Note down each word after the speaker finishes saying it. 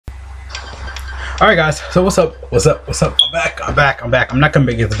Alright guys, so what's up? I'm back. I'm not gonna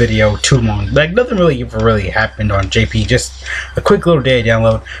make this video too long. Like nothing really happened on JP, just a quick little day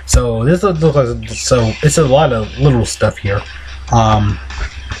download. So this looks like, so it's a lot of little stuff here. That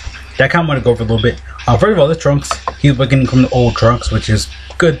I kinda wanna go over a little bit. First of all, the trunks, he's looking from the old trunks, which is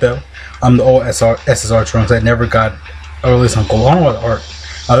good though. The old SSR trunks that never got a release on gold. I don't know what art.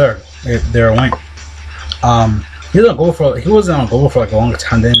 Oh there it went. He wasn't on gold for like a long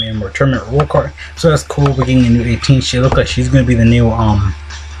time. Then made him a tournament reward card, so that's cool. We're getting a new 18. She looks like she's gonna be the new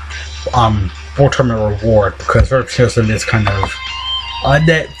for tournament reward, because her system is kind of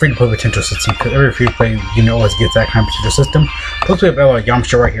that free to play potential system. Because every free to play unit always gets that kind of potential system. Plus we have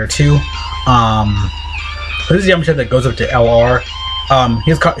Yamcha right here too. This is Yamcha that goes up to LR.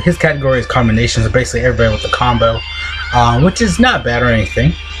 His category is combinations, so basically everybody with the combo, which is not bad or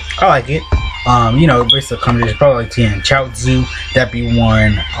anything. I like it. You know, basically combination, probably like Tien Chaozu, that'd be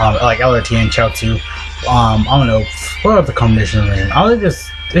one. Like LR Tien Chaozu. I don't know what are the combinations. I think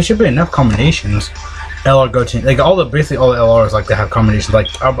there should be enough combinations. LR go to like basically all the LRs like to have combinations. Like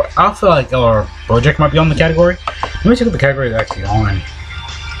I feel like LR Bojack might be on the category. Let me check if the category is actually on.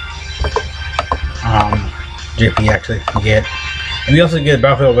 JP actually get. And we also get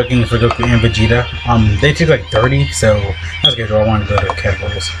Battlefield Awakening for Goku and Vegeta. They take like 30, so that's good. I want to go to the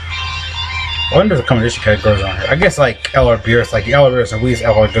categories. I wonder if the combination categories on here. I guess like LR Beerus, like LR Beerus and Whis,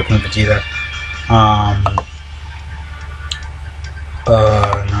 LR Dokkan and Vegeta.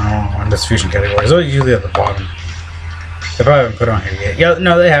 No, on this fusion category. It's usually at the bottom. They probably haven't put it on here yet. Yeah,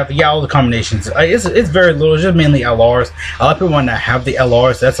 no, they have. Yeah, all the combinations. It's very little. It's just mainly LRs. A lot of people want to have the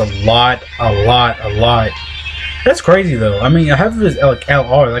LRs. That's a lot. That's crazy though. I mean, half of it is like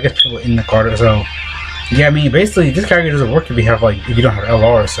LRs. I guess people in the card. So yeah, I mean, basically this character doesn't work if you have if you don't have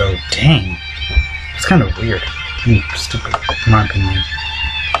LRs. So dang. It's kind of weird. Stupid, in my opinion.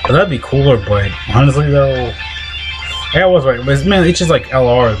 But that'd be cooler, but honestly though, yeah, I was right. But it's just like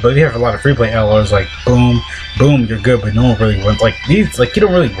LRs. But you have a lot of free play LRs, like boom, boom, you're good, but no one really runs like these. Like you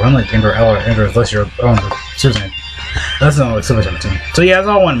don't really run like Ender LR Ender unless you're on the Susan. That's not like Super 17. So yeah, that's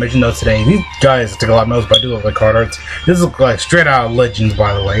all I want to mention though today. These guys take a lot of notes, but I do look like card arts. This looks like straight out of Legends,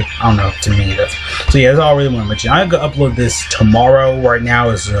 by the way. I don't know, to me that's. So yeah, that's all I really want to mention. I'm gonna upload this tomorrow. Right now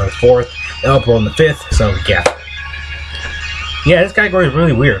is the 4th. I'll upload on the 5th. So yeah, this category is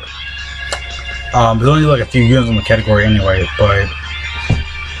really weird. There's only like a few units on the category anyway, but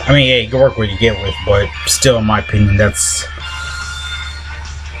I mean, yeah, you can work what you get with, but still, in my opinion, that's.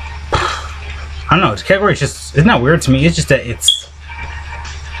 I don't know, this category is just, it's not weird to me, it's just that it's,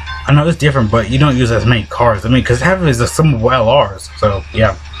 I know it's different, but you don't use as many cards. I mean, because half of it is the sum of LRs, so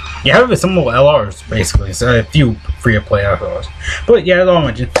yeah. Yeah, half of it is some of LRs, basically, so a few free-to-play LRs. But yeah, that's all I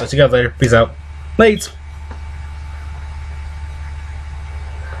mentioned, so see you guys later, peace out, late.